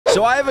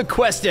So I have a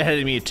quest ahead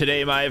of me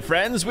today, my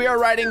friends. We are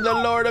riding the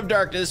Lord of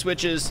Darkness,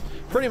 which is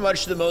pretty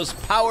much the most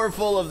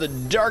powerful of the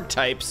dark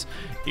types.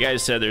 You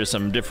guys said there's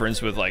some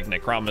difference with like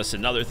Necromus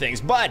and other things,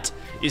 but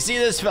you see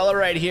this fella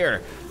right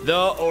here, the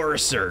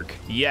Orserk.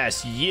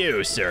 Yes,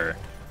 you, sir.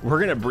 We're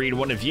gonna breed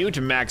one of you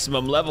to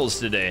maximum levels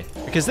today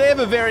because they have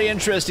a very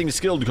interesting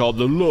skill called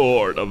the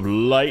Lord of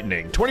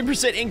Lightning.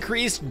 20%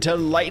 increase to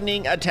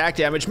lightning attack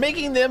damage,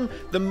 making them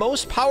the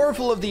most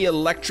powerful of the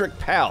electric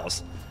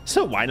pals.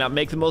 So why not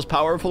make the most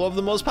powerful of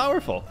the most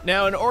powerful?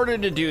 Now, in order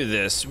to do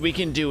this, we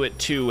can do it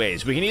two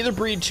ways. We can either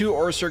breed two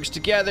Orserks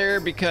together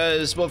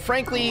because, well,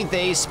 frankly,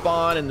 they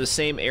spawn in the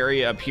same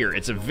area up here.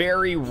 It's a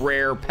very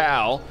rare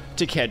pal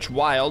to catch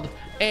wild,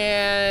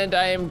 and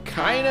I am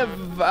kind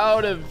of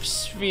out of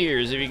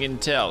spheres, if you can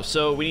tell.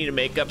 So we need to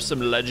make up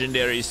some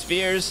legendary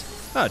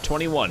spheres. Ah,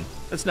 21.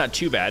 That's not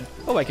too bad.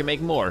 Oh, I can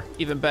make more.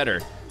 Even better.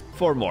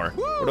 4 more.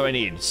 What do I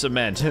need?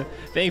 Cement.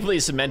 Thankfully,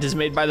 cement is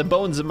made by the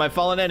bones of my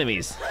fallen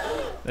enemies.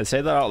 Did I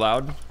say that out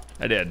loud?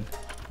 I did.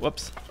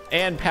 Whoops.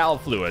 And pal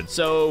fluid.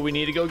 So we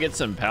need to go get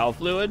some pal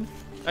fluid.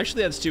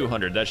 Actually, that's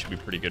 200. That should be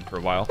pretty good for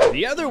a while.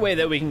 The other way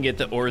that we can get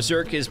the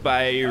Orserk is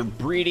by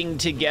breeding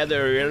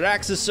together a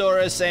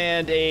Raxosaurus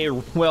and a,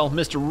 well,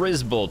 Mr.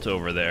 Rizbolt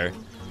over there.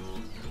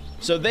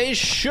 So they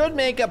should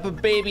make up a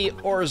baby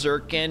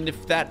Orserk, and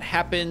if that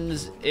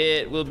happens,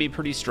 it will be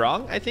pretty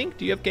strong, I think.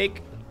 Do you have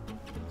cake?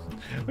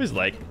 I was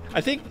like, I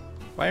think,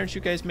 why aren't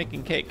you guys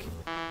making cake?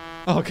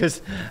 Oh,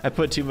 because I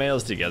put 2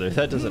 males together.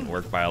 That doesn't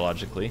work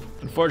biologically.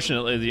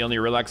 Unfortunately, the only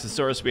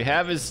Relaxosaurus we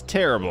have is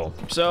terrible.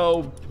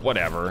 So,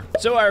 whatever.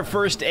 So our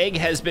first egg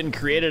has been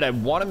created. I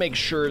want to make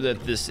sure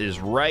that this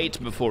is right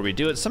before we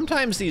do it.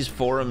 Sometimes these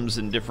forums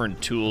and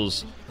different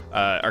tools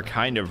are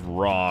kind of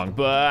wrong,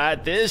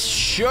 but this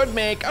should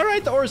make, all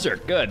right, the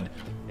Orserk, good.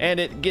 And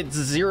it gets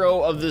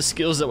 0 of the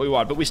skills that we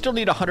want, but we still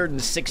need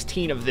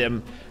 116 of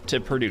them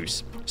to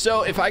produce.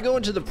 So if I go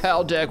into the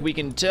PAL deck, we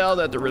can tell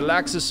that the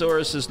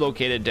Relaxosaurus is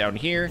located down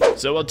here.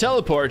 So we'll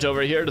teleport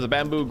over here to the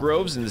bamboo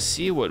groves and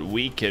see what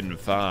we can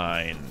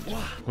find.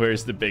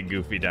 Where's the big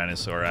goofy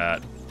dinosaur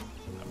at?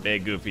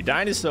 Big goofy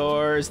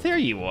dinosaurs, there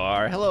you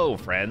are. Hello,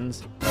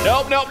 friends.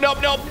 Nope, nope, nope,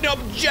 nope, nope,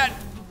 jet.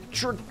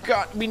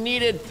 God, we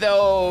needed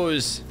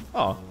those.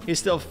 Oh, he's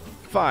still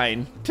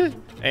fine.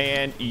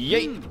 And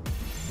yay.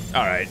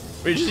 All right,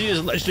 we just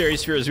use legendary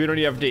spheres. We don't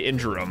even have to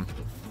injure them.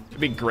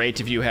 It'd be great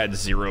if you had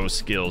 0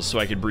 skills so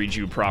I could breed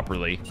you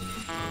properly.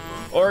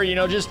 Or, you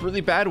know, just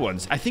really bad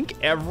ones. I think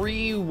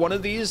every one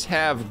of these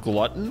have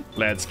Glutton.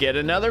 Let's get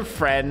another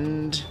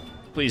friend.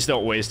 Please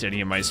don't waste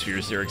any of my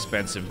spheres. They're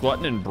expensive.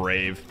 Glutton and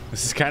Brave.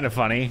 This is kind of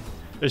funny.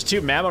 There's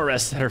 2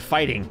 Mammorests that are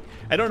fighting.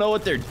 I don't know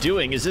what they're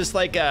doing. Is this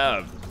like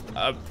oh,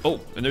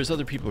 and there's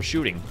other people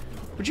shooting.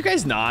 Would you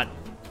guys not?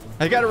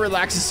 I got a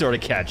Relaxosaur to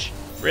catch.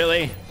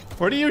 Really?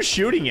 What are you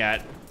shooting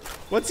at?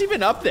 What's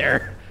even up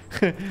there?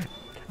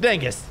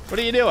 Dangus, what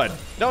are you doing?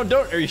 Don't,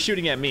 are you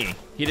shooting at me?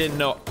 He didn't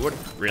know, what,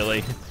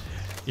 really?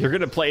 You're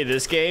gonna play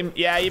this game?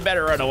 Yeah, you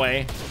better run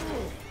away.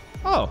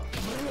 Oh,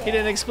 he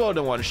didn't explode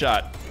in 1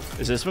 shot.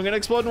 Is this one gonna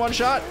explode in 1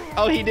 shot?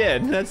 Oh, he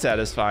did, that's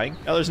satisfying.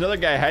 Oh, there's another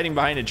guy hiding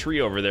behind a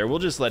tree over there. We'll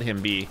just let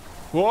him be.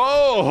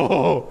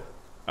 Whoa!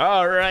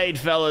 All right,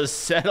 fellas,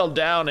 settle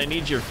down. I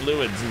need your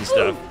fluids and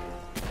stuff.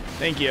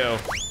 Thank you.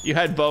 You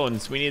had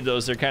bones, we need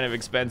those, they're kind of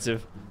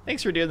expensive.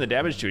 Thanks for doing the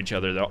damage to each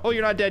other, though. Oh,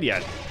 you're not dead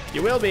yet.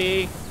 You will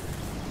be.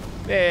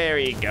 There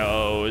he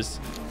goes.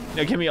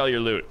 Now give me all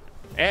your loot.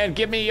 And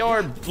give me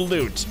your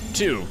loot,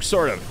 too,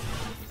 sort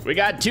of. We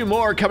got 2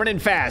 more coming in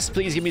fast.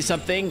 Please give me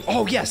something.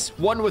 Oh, yes,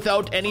 1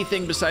 without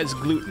anything besides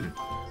gluten.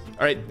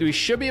 All right, we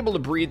should be able to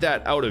breed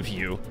that out of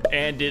you.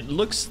 And it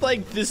looks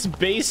like this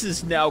base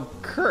is now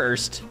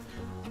cursed.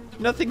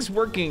 Nothing's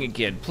working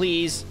again,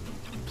 please.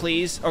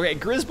 Please. Okay,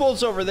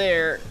 Grisbold's over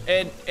there,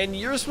 and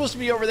you're supposed to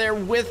be over there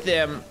with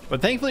them.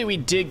 But thankfully, we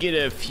did get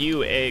a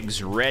few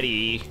eggs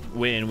ready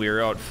when we were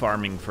out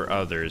farming for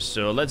others.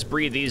 So let's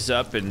breed these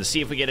up and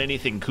see if we get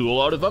anything cool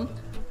out of them.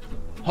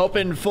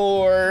 Hoping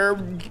for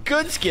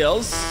good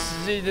skills.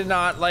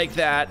 Not like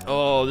that.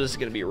 Oh, this is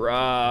gonna be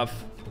rough.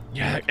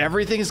 Yeah,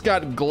 everything's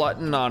got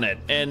glutton on it,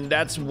 and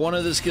that's one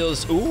of the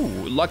skills. Ooh,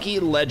 lucky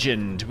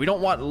legend. We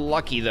don't want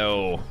lucky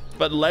though,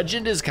 but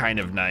legend is kind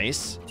of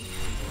nice.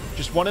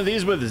 Just one of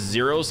these with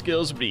 0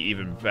 skills would be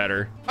even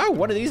better. Oh,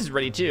 one of these is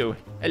ready too.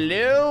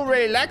 Hello,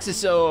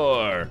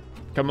 Relaxosaur.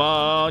 Come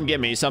on,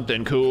 give me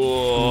something cool.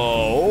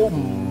 Oh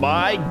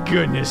my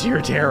goodness,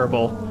 you're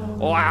terrible.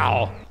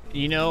 Wow.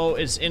 You know,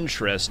 it's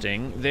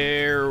interesting.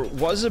 There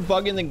was a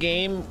bug in the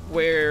game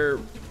where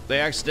they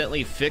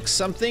accidentally fixed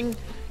something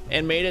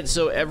and made it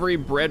so every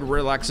bred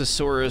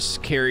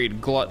Relaxosaurus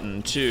carried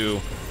glutton too.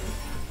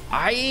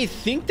 I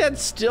think that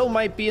still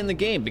might be in the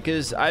game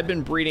because I've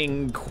been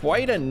breeding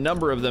quite a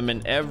number of them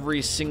and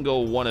every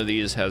single one of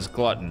these has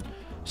glutton.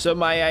 So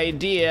my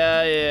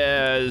idea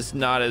is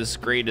not as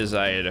great as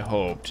I had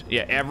hoped.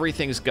 Yeah,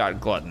 everything's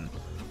got glutton.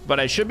 But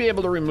I should be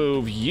able to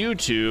remove you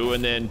 2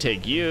 and then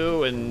take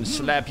you and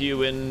slap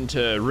you into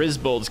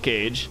Rizbold's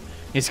cage.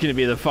 He's gonna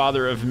be the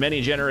father of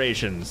many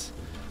generations.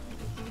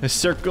 A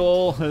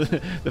circle.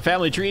 The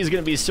family tree is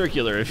gonna be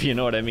circular, if you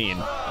know what I mean.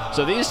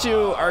 So these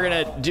two are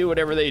gonna do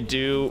whatever they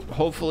do.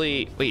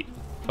 Hopefully, wait,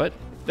 what?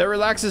 The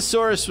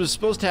Relaxosaurus was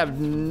supposed to have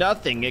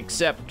nothing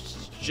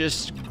except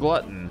just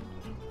glutton.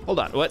 Hold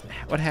on,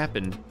 what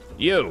happened?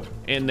 You,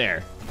 in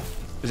there.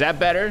 Is that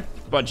better?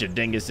 Bunch of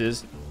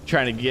dinguses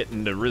trying to get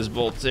into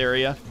Rizbolt's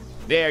area.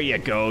 There you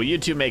go, you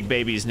two make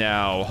babies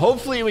now.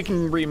 Hopefully we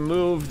can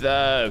remove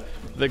the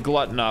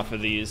glutton off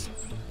of these.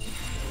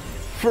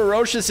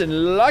 Ferocious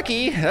and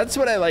lucky, that's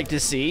what I like to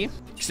see.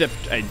 Except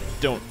I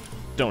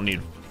don't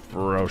need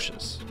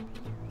ferocious.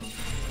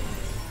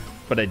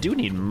 But I do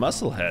need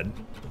musclehead.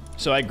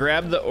 So I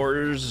grabbed the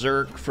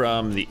Orserk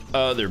from the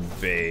other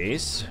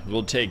base.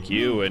 We'll take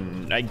you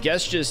and I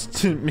guess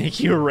just make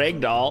you a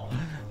ragdoll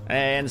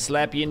and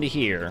slap you into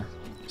here.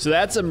 So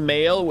that's a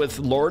male with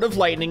Lord of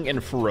Lightning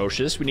and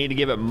Ferocious. We need to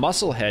give it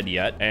Musclehead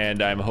yet.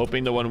 And I'm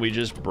hoping the one we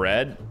just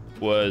bred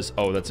was,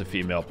 oh, that's a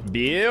female.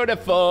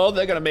 Beautiful,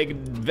 they're gonna make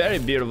very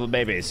beautiful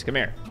babies. Come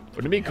here.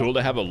 Wouldn't it be cool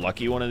to have a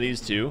lucky one of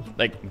these too?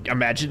 Like,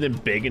 imagine them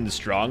big and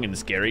strong and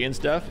scary and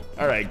stuff.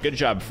 All right, good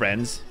job,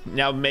 friends.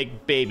 Now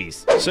make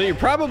babies. So you're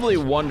probably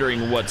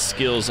wondering what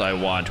skills I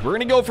want. We're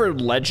gonna go for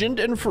Legend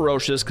and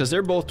Ferocious because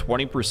they're both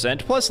 20%,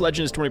 plus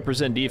Legend is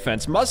 20%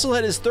 defense.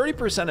 Musclehead is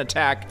 30%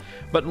 attack,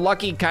 but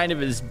Lucky kind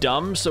of is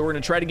dumb, so we're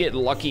gonna try to get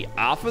Lucky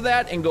off of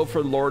that and go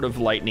for Lord of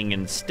Lightning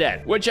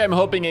instead, which I'm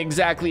hoping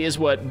exactly is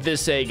what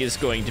this egg is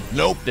going to be.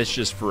 Nope. That's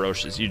just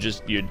Ferocious.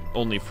 You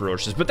only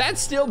Ferocious, but that's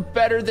still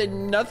better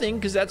than nothing,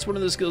 because that's one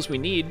of the skills we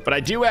need. But I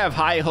do have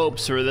high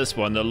hopes for this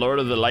one, the Lord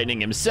of the Lightning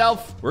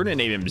himself. We're gonna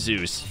name him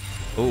Zeus.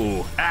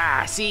 Ooh,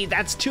 see,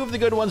 that's two of the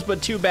good ones,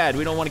 but too bad.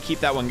 We don't want to keep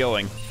that one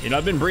going. You know,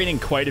 I've been breeding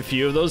quite a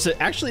few of those.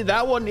 Actually,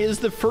 that one is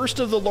the first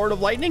of the Lord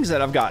of Lightnings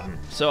that I've gotten.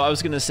 So I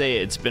was gonna say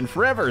it's been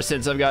forever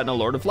since I've gotten a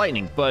Lord of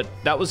Lightning, but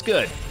that was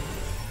good.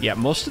 Yeah,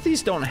 most of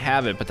these don't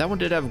have it, but that one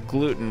did have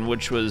gluten,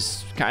 which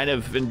was kind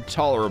of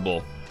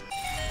intolerable.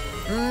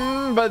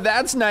 But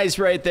that's nice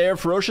right there.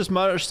 Ferocious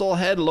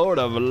Musclehead, Lord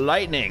of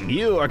Lightning.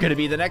 You are gonna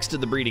be the next to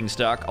the breeding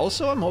stock.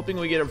 Also, I'm hoping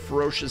we get a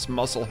Ferocious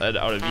Musclehead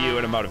out of you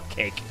and I'm out of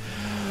cake.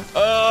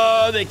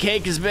 Oh, the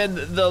cake has been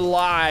the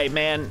lie,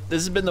 man.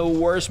 This has been the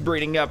worst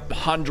breeding up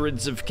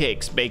hundreds of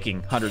cakes,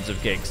 baking hundreds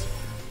of cakes.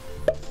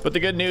 But the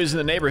good news in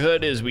the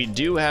neighborhood is we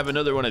do have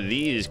another one of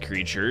these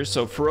creatures.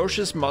 So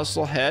Ferocious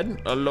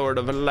Musclehead, a Lord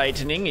of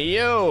Lightning,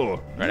 you.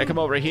 Ready to come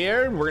over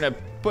here? We're gonna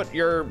put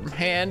your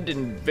hand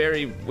in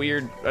very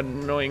weird,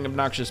 annoying,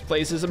 obnoxious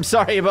places. I'm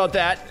sorry about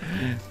that.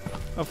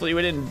 Hopefully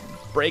we didn't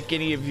break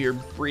any of your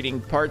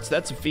breeding parts.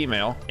 That's a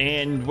female.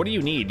 And what do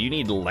you need? You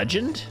need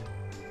Legend?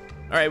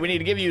 All right, we need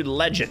to give you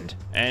Legend.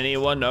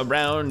 Anyone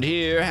around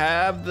here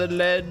have the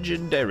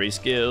legendary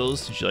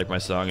skills? Did you like my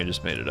song? I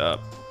just made it up.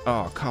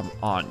 Oh, come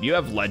on. You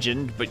have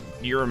Legend, but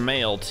you're a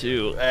male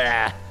too.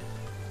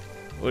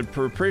 Would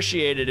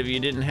appreciate it if you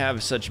didn't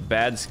have such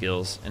bad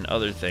skills and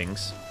other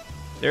things.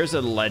 There's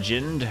a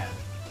Legend,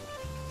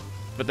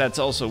 but that's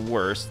also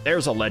worse.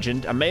 There's a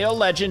Legend, a male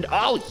Legend.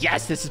 Oh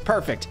yes, this is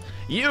perfect.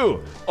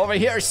 You, over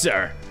here,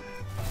 sir.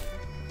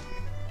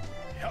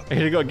 I'm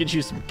gonna go get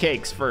you some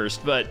cakes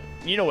first, but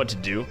you know what to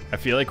do. I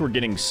feel like we're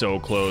getting so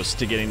close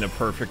to getting the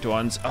perfect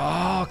ones.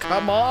 Oh,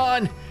 come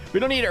on. We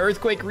don't need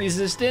earthquake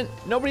resistant.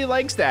 Nobody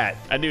likes that.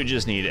 I do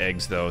just need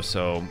eggs though,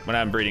 so when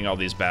I'm breeding all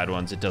these bad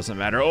ones, it doesn't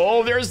matter.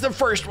 Oh, there's the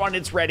first one.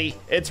 It's ready.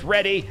 It's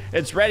ready.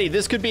 It's ready.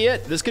 This could be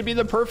it. This could be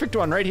the perfect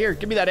one right here.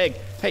 Give me that egg.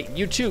 Hey,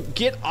 you two,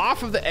 get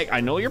off of the egg. I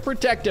know you're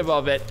protective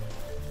of it.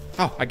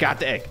 Oh, I got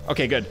the egg.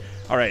 Okay, good.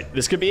 All right,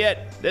 this could be it.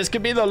 This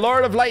could be the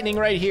Lord of Lightning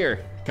right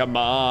here. Come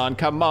on,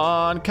 come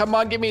on, come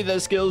on. Give me the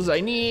skills I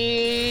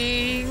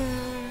need.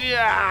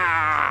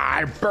 Yeah,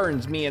 it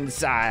burns me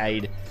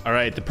inside. All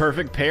right, the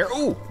perfect pair.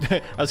 Ooh,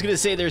 I was gonna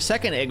say their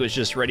second egg was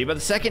just ready, but the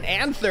second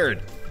and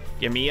third.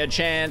 Give me a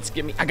chance,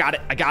 give me, I got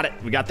it, I got it.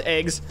 We got the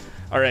eggs.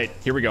 All right,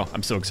 here we go.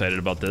 I'm so excited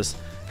about this.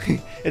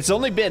 It's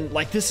only been,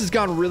 like, this has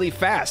gone really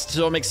fast,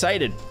 so I'm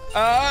excited.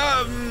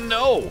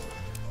 No.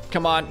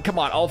 Come on,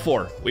 all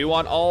four. We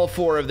want all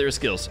four of their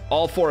skills,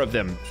 all four of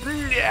them.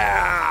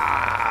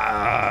 Yeah.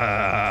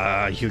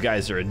 You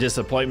guys are a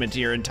disappointment to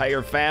your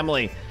entire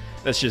family.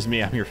 That's just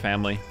me, I'm your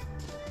family.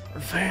 We're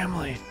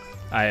family.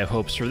 I have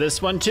hopes for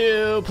this one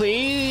too,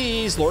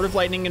 please. Lord of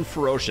Lightning and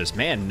Ferocious.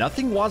 Man,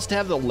 nothing wants to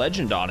have the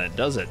Legend on it,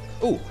 does it?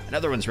 Ooh,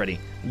 another one's ready.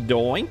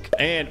 Doink.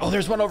 And, oh,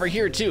 there's one over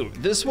here too.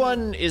 This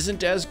one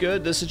isn't as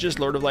good. This is just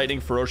Lord of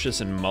Lightning, Ferocious,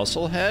 and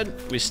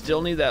Musclehead. We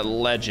still need that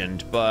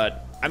Legend,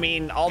 but I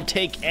mean, I'll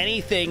take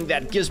anything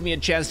that gives me a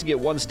chance to get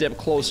one step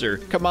closer.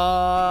 Come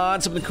on,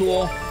 something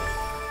cool.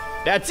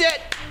 That's it.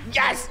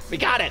 Yes, we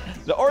got it.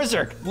 The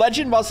Orserk,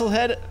 Legend,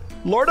 Musclehead,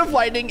 Lord of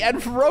Lightning,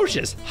 and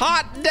Ferocious.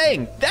 Hot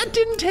dang, that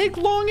didn't take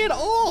long at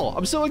all.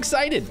 I'm so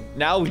excited.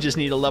 Now we just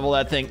need to level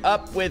that thing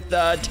up with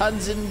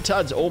tons and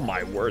tons. Oh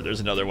my word,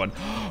 there's another one.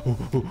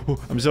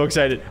 I'm so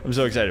excited, I'm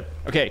so excited.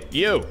 Okay,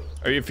 you,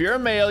 or if you're a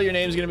male, your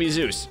name's gonna be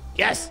Zeus.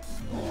 Yes.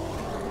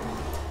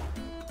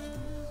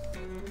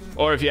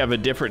 Or if you have a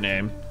different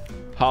name,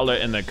 holla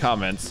in the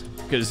comments.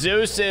 Because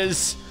Zeus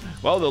is,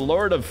 well, the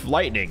Lord of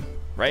Lightning,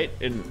 right?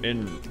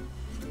 In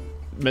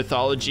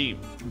mythology,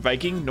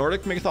 Viking,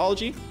 Nordic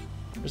mythology?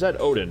 Or is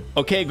that Odin?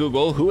 Okay,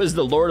 Google, who is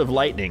the Lord of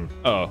Lightning?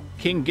 Oh,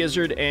 King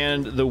Gizzard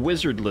and the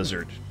Wizard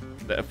Lizard.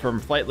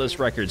 From Flightless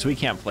Records, we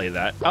can't play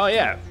that. Oh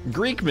yeah,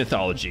 Greek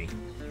mythology.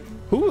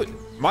 Who,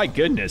 my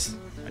goodness.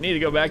 I need to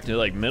go back to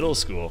like middle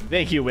school.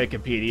 Thank you,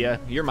 Wikipedia.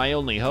 You're my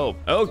only hope.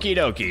 Okie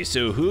dokie,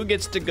 so who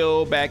gets to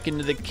go back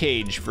into the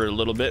cage for a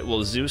little bit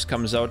while Zeus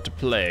comes out to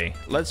play?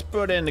 Let's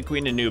put in the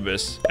Queen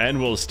Anubis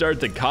and we'll start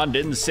the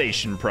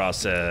condensation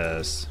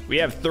process. We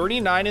have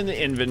 39 in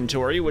the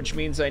inventory, which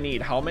means I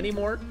need how many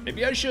more?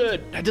 Maybe I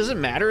should. It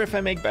doesn't matter if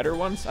I make better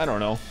ones. I don't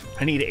know.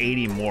 I need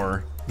 80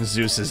 more.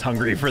 Zeus is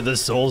hungry for the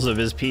souls of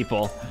his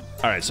people.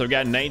 All right, so I've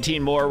got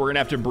 19 more. We're gonna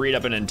have to breed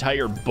up an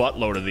entire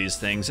buttload of these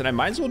things, and I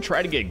might as well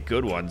try to get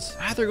good ones.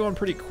 They're going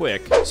pretty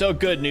quick. So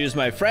good news,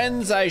 my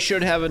friends. I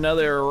should have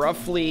another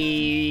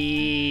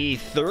roughly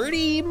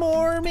 30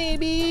 more,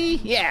 maybe?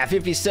 Yeah,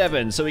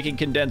 57, so we can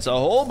condense a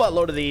whole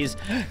buttload of these.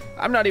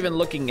 I'm not even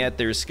looking at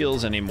their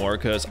skills anymore,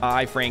 because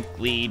I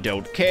frankly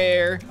don't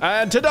care.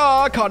 And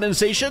ta-da,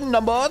 condensation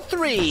number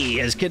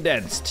 3 is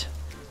condensed.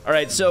 All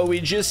right, so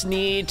we just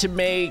need to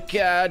make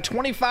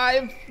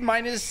 25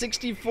 minus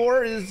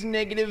 64 is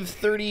negative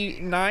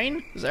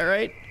 39. Is that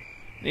right?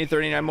 Need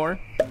 39 more.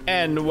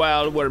 And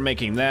while we're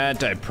making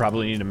that, I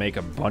probably need to make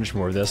a bunch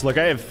more of this. Look,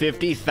 I have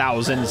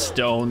 50,000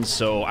 stones,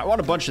 so I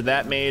want a bunch of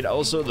that made.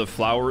 Also, the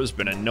flour has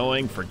been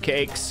annoying for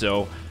cakes,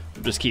 so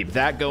we'll just keep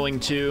that going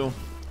too.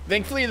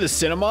 Thankfully, the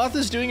Cinemoth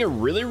is doing a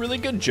really, really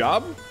good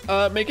job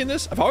making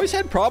this. I've always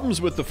had problems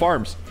with the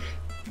farms.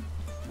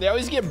 They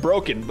always get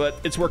broken, but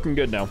it's working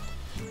good now.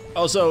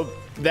 Also,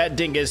 that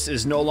dingus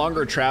is no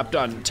longer trapped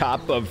on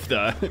top of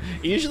the...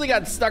 He usually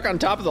got stuck on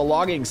top of the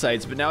logging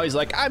sites, but now he's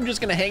like, I'm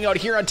just gonna hang out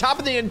here on top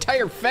of the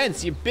entire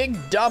fence, you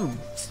big dumb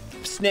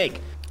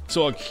snake.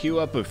 So I'll queue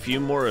up a few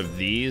more of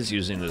these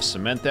using the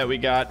cement that we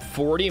got.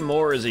 40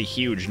 more is a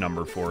huge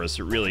number for us,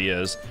 it really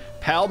is.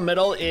 Pal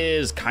metal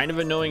is kind of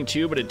annoying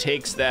too, but it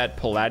takes that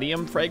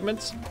palladium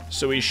fragments.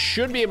 So we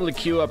should be able to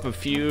queue up a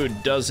few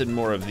dozen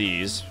more of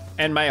these.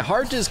 And my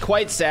heart is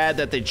quite sad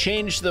that they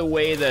changed the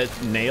way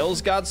that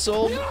nails got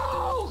sold.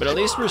 But at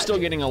least we're still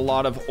getting a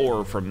lot of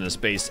ore from this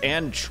base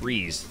and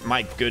trees.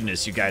 My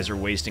goodness, you guys are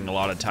wasting a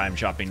lot of time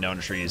chopping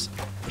down trees.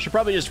 I should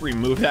probably just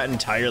remove that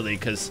entirely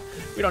because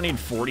we don't need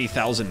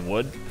 40,000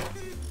 wood.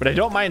 But I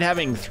don't mind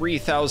having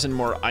 3,000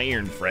 more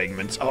iron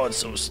fragments. Oh, it's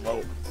so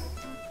slow.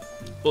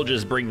 We'll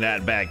just bring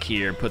that back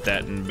here, put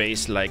that in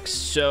base like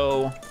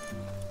so.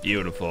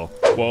 Beautiful.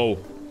 Whoa.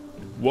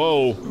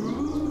 Whoa.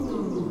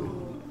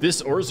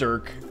 This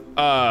Orserk,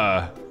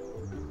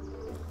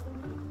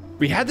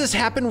 we had this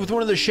happen with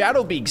one of the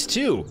Shadow Beaks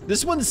too.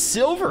 This one's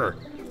silver,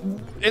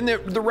 and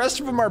the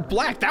rest of them are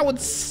black. That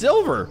one's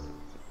silver.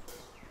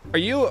 Are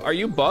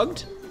you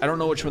bugged? I don't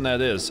know which one that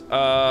is.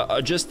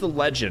 Just the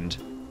legend.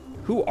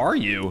 Who are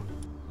you?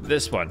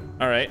 This one,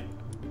 all right.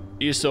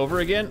 You silver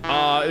again?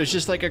 It was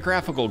just like a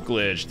graphical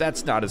glitch.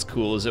 That's not as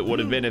cool as it would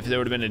have been if there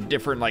would have been a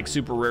different like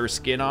super rare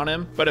skin on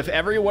him. But if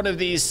every one of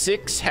these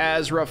 6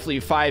 has roughly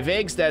 5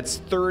 eggs, that's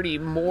 30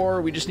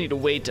 more. We just need to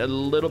wait a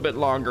little bit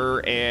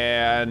longer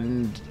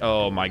and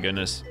oh my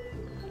goodness.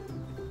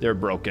 They're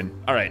broken.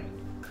 All right.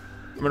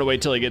 I'm gonna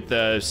wait till I get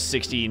the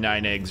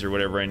 69 eggs or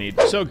whatever I need.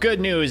 So good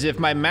news, if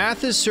my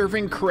math is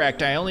serving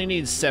correct, I only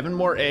need 7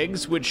 more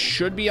eggs, which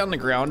should be on the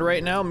ground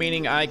right now,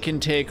 meaning I can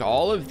take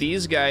all of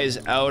these guys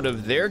out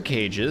of their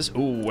cages.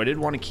 Ooh, I did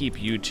want to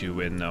keep you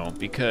 2 in though,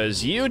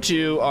 because you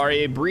 2 are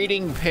a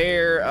breeding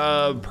pair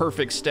of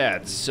perfect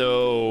stats,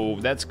 so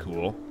that's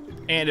cool.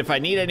 And if I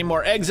need any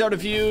more eggs out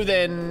of you,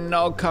 then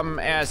I'll come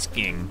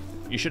asking.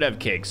 You should have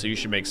cake, so you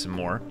should make some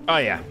more. Oh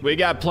yeah, we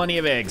got plenty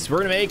of eggs. We're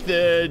gonna make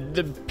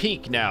the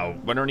peak now.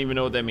 I don't even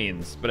know what that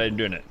means, but I'm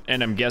doing it.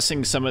 And I'm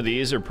guessing some of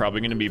these are probably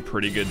gonna be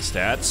pretty good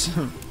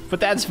stats, but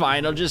that's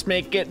fine. I'll just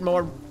make it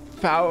more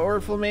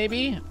powerful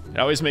maybe. It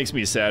always makes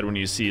me sad when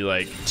you see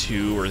like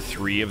 2 or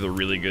 3 of the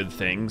really good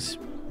things.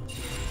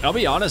 I'll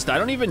be honest, I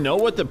don't even know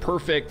what the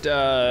perfect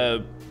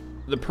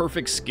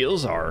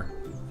skills are.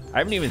 I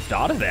haven't even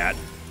thought of that.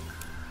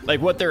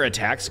 Like what their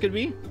attacks could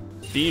be.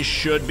 These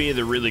should be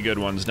the really good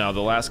ones now,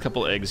 the last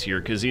couple eggs here,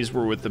 because these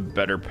were with the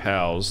better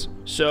pals.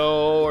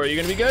 So, are you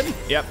gonna be good?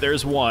 Yep,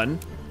 there's 1.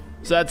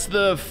 So that's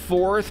the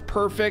 4th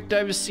perfect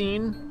I've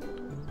seen.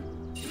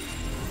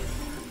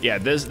 Yeah,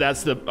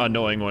 that's the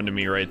annoying one to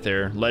me right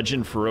there.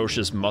 Legend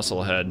Ferocious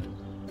Musclehead.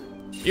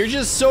 You're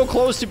just so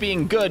close to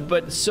being good,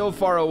 but so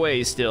far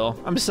away still.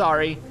 I'm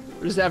sorry.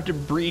 We'll just have to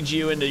breed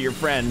you into your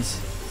friends.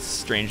 It's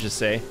strange to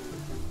say.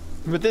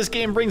 But this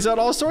game brings out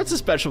all sorts of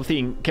special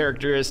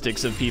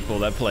characteristics of people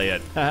that play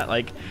it,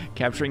 like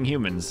capturing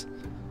humans.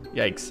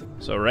 Yikes.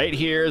 So right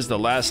here is the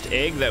last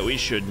egg that we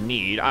should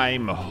need.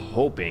 I'm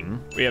hoping.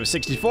 We have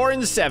 64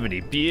 and 70.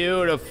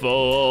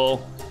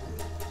 Beautiful.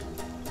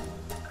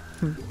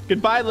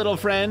 Goodbye, little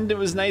friend. It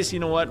was nice. You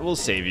know what? We'll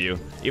save you,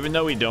 even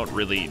though we don't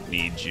really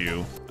need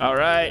you. All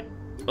right.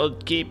 We'll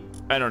keep,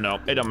 I don't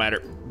know. It don't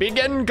matter.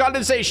 Begin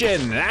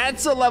condensation.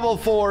 That's a level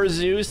 4,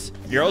 Zeus.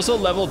 You're also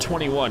level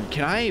 21.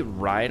 Can I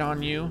ride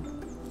on you?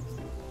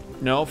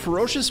 No,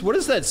 ferocious, what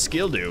does that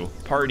skill do?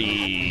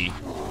 Party.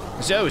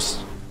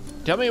 Zeus,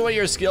 tell me what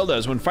your skill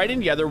does. When fighting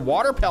together,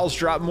 water pals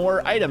drop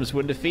more items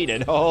when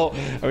defeated. Oh,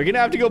 are we gonna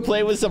have to go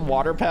play with some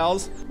water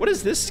pals? What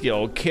is this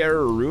skill?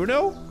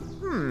 Karuno?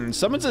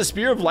 Summons a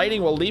spear of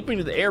lightning while leaping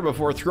to the air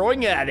before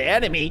throwing it at an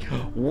enemy.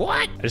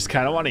 What? I just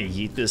kind of want to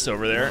yeet this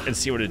over there and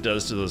see what it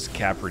does to those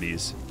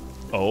Caprides.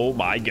 Oh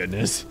my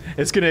goodness.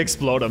 It's gonna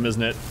explode them,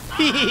 isn't it?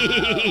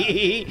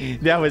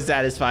 That was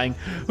satisfying.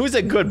 Who's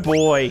a good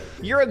boy?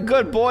 You're a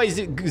good boy,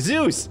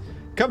 Zeus.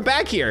 Come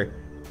back here.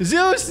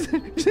 Zeus,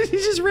 he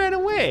just ran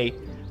away.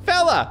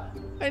 Fella,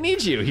 I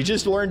need you. He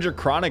just learned your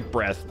chronic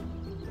breath.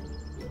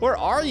 Where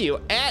are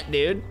you at,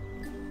 dude?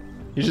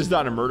 He's just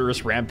on a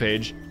murderous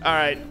rampage. All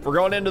right, we're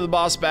going into the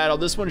boss battle.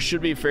 This one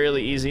should be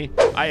fairly easy.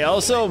 I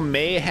also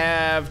may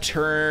have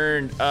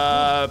turned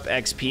up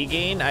XP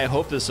gain. I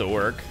hope this will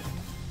work.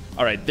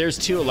 All right, there's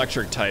 2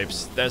 electric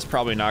types. That's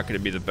probably not gonna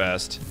be the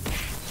best.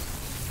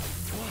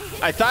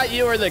 I thought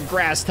you were the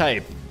grass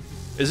type.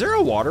 Is there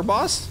a water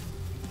boss?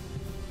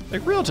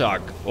 Like real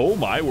talk. Oh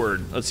my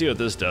word. Let's see what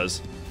this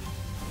does.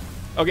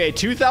 Okay,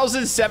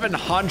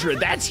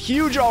 2,700. That's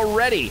huge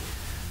already.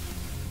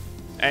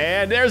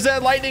 And there's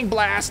that lightning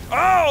blast.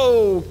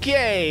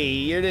 Okay,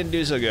 you didn't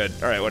do so good.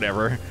 All right,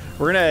 whatever.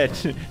 We're gonna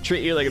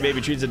treat you like a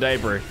baby treats a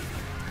diaper.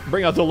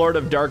 Bring out the Lord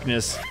of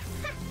Darkness.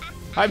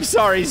 I'm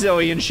sorry,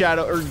 Zoe and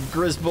Shadow or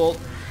Grisbolt.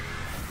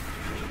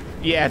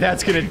 Yeah,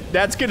 that's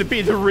gonna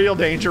be the real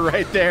danger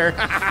right there.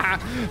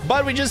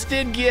 But we just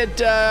did get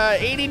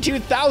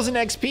 82,000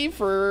 XP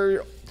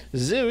for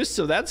Zeus,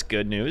 so that's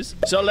good news.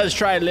 So let's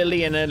try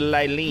Lillian and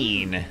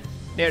Lylene.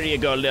 There you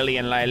go,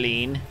 Lillian and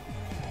Lylene.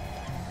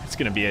 It's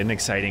gonna be an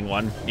exciting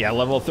one. Yeah,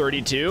 level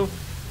 32.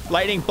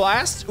 Lightning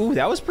blast. Ooh,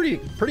 that was pretty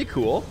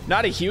cool.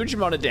 Not a huge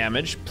amount of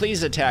damage.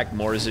 Please attack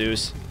more,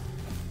 Zeus.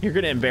 You're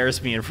gonna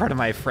embarrass me in front of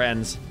my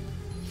friends.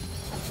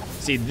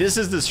 See, this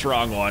is the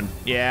strong one.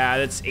 Yeah,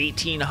 that's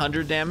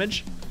 1,800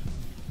 damage.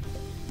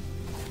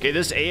 Okay,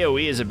 this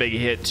AoE is a big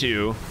hit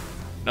too.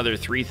 Another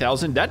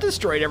 3,000. That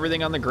destroyed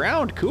everything on the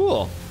ground.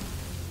 Cool.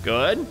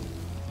 Good.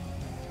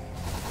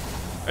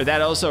 Or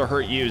that also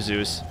hurt you,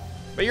 Zeus.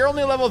 But you're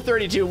only level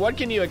 32, what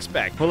can you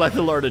expect? We'll let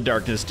the Lord of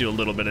Darkness do a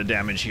little bit of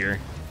damage here.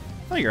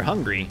 Oh, you're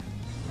hungry.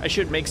 I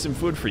should make some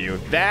food for you.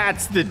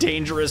 That's the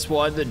dangerous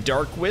one, the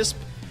Dark Wisp.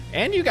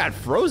 And you got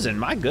frozen,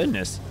 my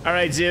goodness. All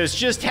right, Zeus,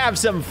 just have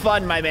some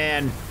fun, my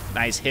man.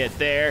 Nice hit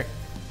there.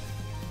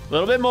 A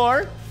little bit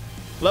more.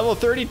 Level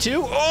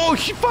 32. Oh,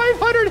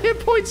 500 hit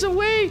points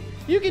away.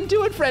 You can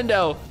do it,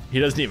 friendo. He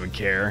doesn't even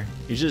care.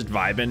 He's just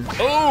vibing.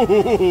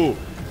 Oh!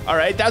 All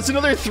right, that's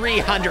another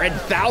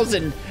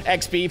 300,000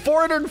 XP,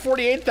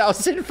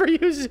 448,000 for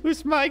you,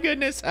 Zeus, my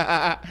goodness.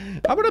 How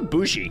about a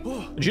Bushi?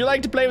 Would you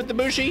like to play with the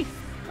Bushi?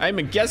 I'm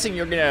guessing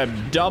you're gonna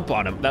dump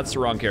on him. That's the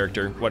wrong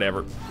character,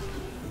 whatever.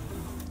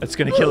 That's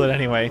gonna kill it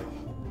anyway.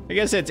 I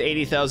guess it's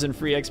 80,000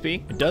 free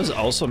XP. It does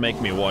also make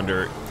me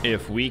wonder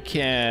if we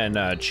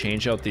can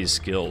change out these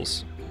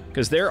skills,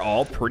 because they're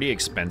all pretty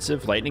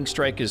expensive. Lightning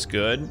Strike is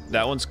good,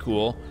 that one's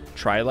cool.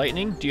 Try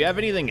Lightning, do you have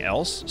anything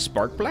else?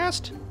 Spark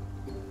Blast?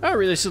 Oh,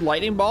 releases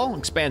Lightning Ball,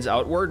 expands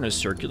outward in a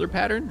circular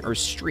pattern, or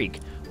Streak.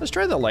 Let's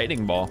try the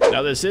Lightning Ball.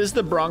 Now this is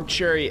the Bronc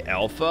Cherry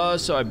Alpha,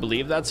 so I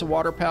believe that's a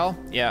water pal.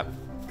 Yeah,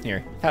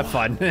 here, have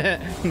fun.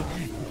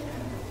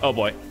 Oh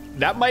boy,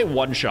 that might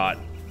one-shot.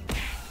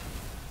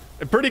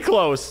 Pretty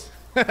close.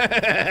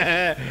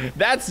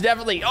 That's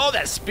definitely, oh,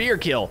 that spear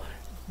kill.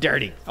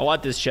 Dirty. I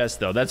want this chest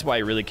though, that's why I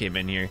really came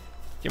in here.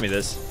 Give me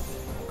this.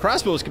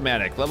 Crossbow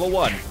schematic, level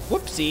 1.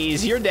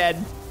 Whoopsies, you're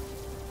dead.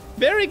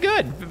 Very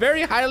good,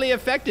 very highly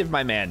effective,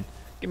 my man.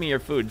 Give me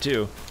your food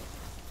too.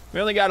 We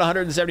only got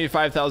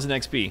 175,000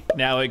 XP.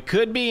 Now it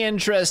could be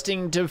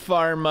interesting to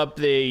farm up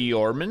the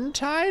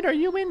Yormantide. Are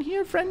you in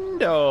here,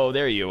 friend? Oh,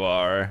 there you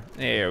are.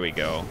 There we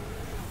go.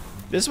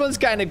 This one's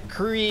kind of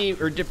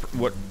or different.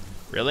 What,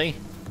 really?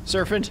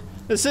 Serpent?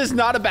 This is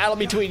not a battle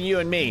between you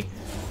and me.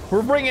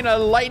 We're bringing a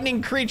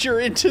lightning creature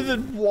into the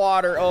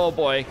water. Oh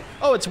boy.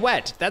 Oh, it's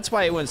wet. That's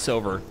why it went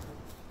silver.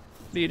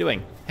 What are you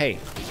doing? Hey.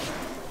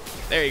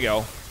 There you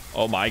go.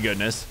 Oh my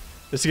goodness.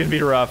 This is gonna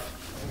be rough.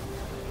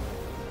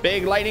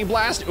 Big lightning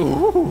blast.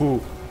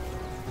 Ooh.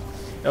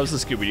 That was the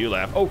Scooby-Doo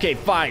laugh. Okay,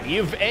 fine.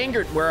 You've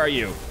angered. Where are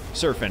you?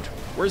 Serpent.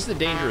 Where's the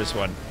dangerous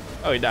one?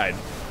 Oh, he died.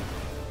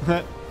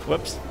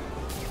 Whoops.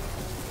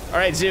 All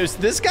right, Zeus.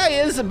 This guy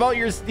is about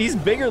he's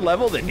bigger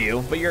level than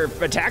you, but your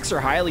attacks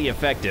are highly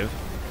effective.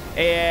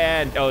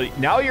 And oh,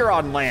 now you're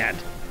on land.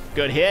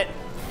 Good hit.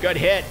 Good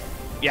hit.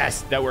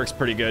 Yes, that works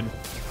pretty good.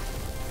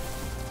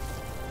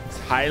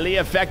 Highly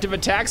effective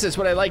attacks, that's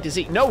what I like to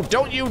see. No,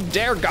 don't you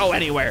dare go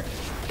anywhere.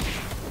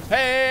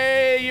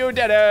 Hey, you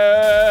did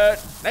it.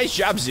 Nice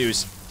job,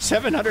 Zeus.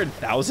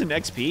 700,000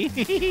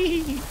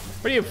 XP?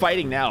 What are you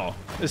fighting now?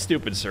 The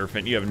stupid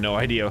serpent, you have no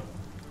idea.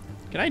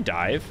 Can I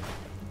dive?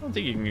 I don't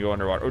think you can go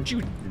underwater. Would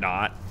you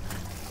not?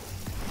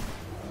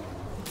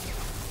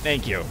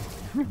 Thank you.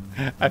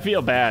 I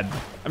feel bad.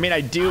 I mean,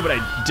 I do, but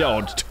I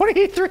don't.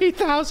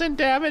 23,000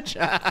 damage.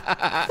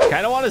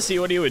 Kind of want to see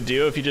what he would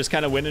do if he just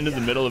kind of went into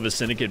the middle of a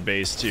syndicate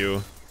base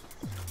too.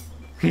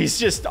 He's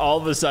just all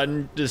of a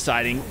sudden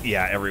deciding,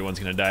 yeah, everyone's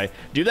gonna die.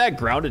 Do that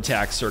ground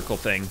attack circle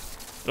thing.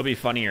 It'll be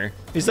funnier.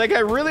 He's like, I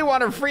really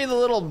want to free the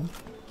little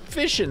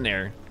fish in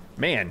there.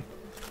 Man.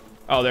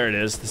 Oh, there it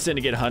is. The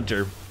Syndicate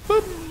Hunter.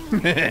 Boop.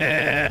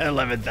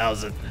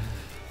 11,000.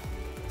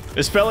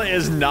 This fella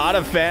is not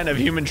a fan of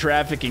human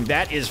trafficking.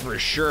 That is for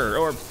sure.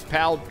 Or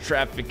pal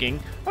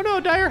trafficking. Oh no,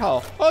 Dire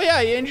Hall. Oh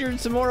yeah, he injured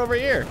some more over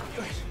here.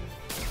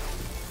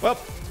 Well,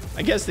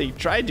 I guess they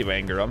tried to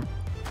anger him.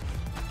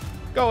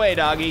 Go away,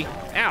 doggy.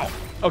 Ow.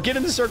 Oh, get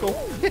in the circle.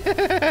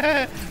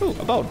 Ooh,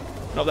 a bone.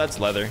 No, that's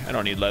leather. I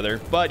don't need leather.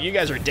 But you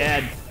guys are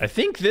dead. I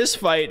think this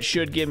fight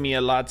should give me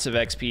lots of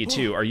XP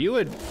too. Are you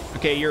a...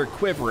 Okay, you're a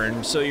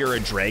Quiverin, so you're a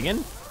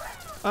dragon?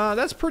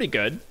 That's pretty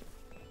good.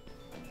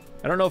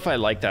 I don't know if I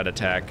like that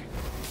attack.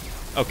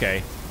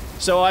 Okay.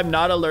 So I'm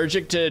not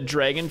allergic to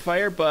dragon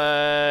fire,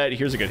 but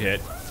here's a good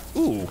hit.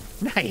 Ooh,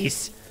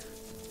 nice.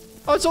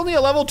 Oh, it's only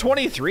a level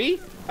 23?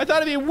 I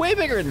thought it'd be way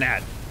bigger than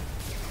that.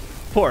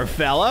 Poor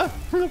fella.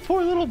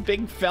 Poor little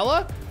big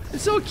fella.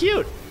 It's so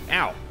cute.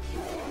 Ow.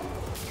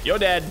 You're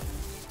dead.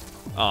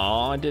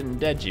 Aw, I didn't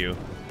dead you.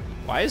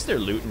 Why is there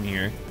loot in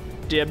here?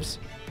 Dibs.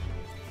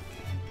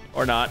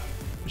 Or not.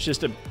 It's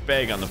just a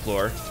bag on the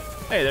floor.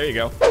 Hey, there you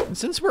go. And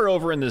since we're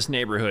over in this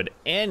neighborhood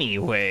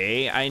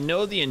anyway, I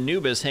know the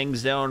Anubis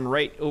hangs down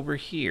right over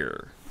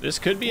here. This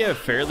could be a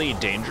fairly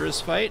dangerous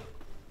fight.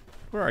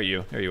 Where are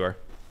you? There you are.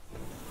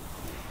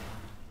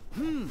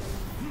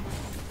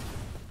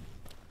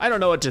 I don't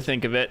know what to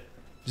think of it.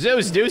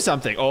 Zeus, do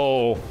something.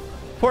 Oh,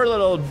 poor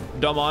little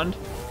Dumond.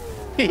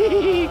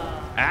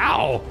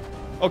 Ow.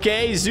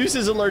 Okay, Zeus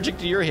is allergic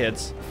to your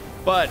hits,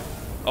 but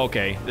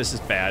okay, this is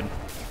bad.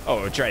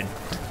 Oh, I tried.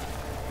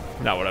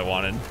 Not what I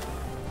wanted.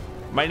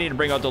 Might need to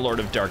bring out the Lord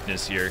of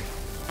Darkness here.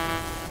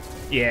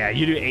 Yeah,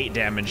 you do 8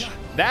 damage.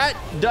 That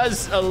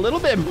does a little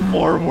bit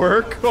more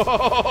work.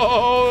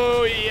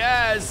 Oh,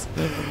 yes.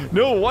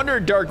 No wonder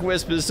Dark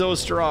Wisp is so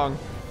strong.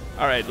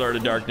 All right, Lord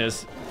of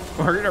Darkness.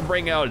 We're gonna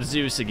bring out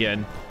Zeus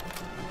again.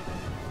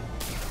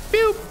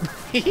 Boop.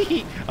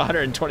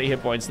 120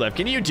 hit points left.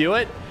 Can you do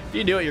it? If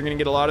you do it, you're gonna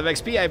get a lot of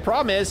XP, I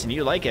promise. And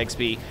you like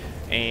XP.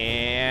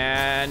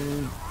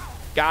 And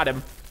got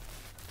him.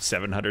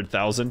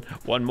 700,000.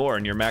 One more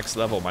and you're max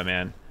level, my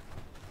man.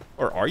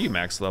 Or are you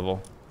max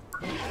level?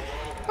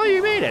 Oh,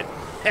 you made it.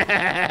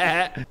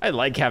 I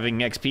like having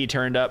XP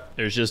turned up.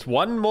 There's just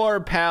one more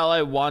pal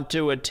I want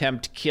to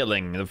attempt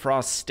killing. The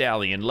Frost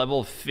Stallion,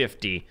 level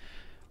 50.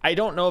 I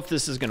don't know if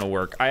this is gonna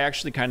work. I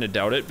actually kind of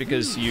doubt it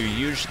because you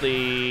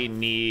usually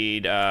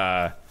need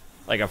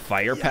like a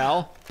fire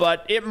pal,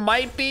 but it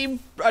might be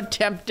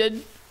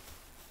attempted.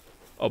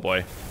 Oh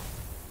boy,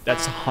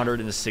 that's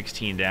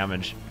 116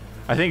 damage.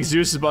 I think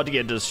Zeus is about to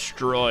get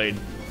destroyed.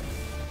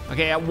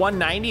 Okay, at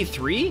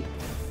 193?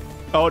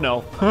 Oh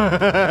no.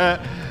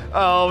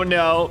 Oh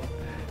no.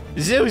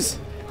 Zeus.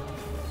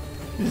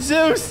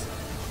 Zeus.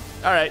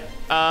 All right.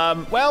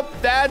 Well,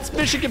 that's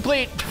mission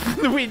complete.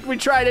 we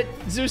tried it.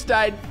 Zeus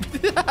died.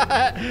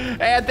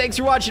 And thanks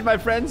for watching, my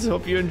friends.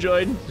 Hope you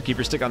enjoyed. Keep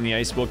your stick on the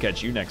ice. We'll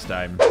catch you next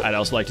time. I'd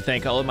also like to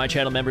thank all of my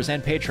channel members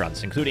and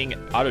patrons, including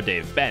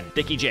Autodave, Ben,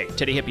 Dickie J,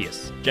 Teddy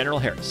Hippias, General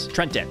Harris,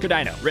 Trenton,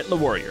 Kodino, Rit La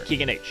Warrior,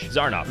 Keegan H,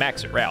 Zarnoff,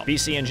 Maxer, Ral,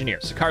 BC Engineer,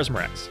 Sakars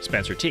Morax,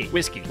 Spencer T,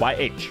 Whiskey,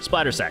 YH,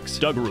 Splattersax,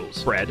 Doug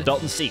Rules, Fred,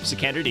 Dalton C,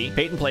 Sikander D,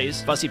 Peyton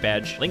Plays, Fussy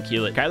Badge, Link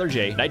Hewlett, Kyler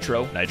J,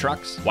 Nitro,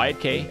 Nitrox, Wyatt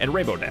K, and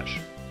Rainbow Dash.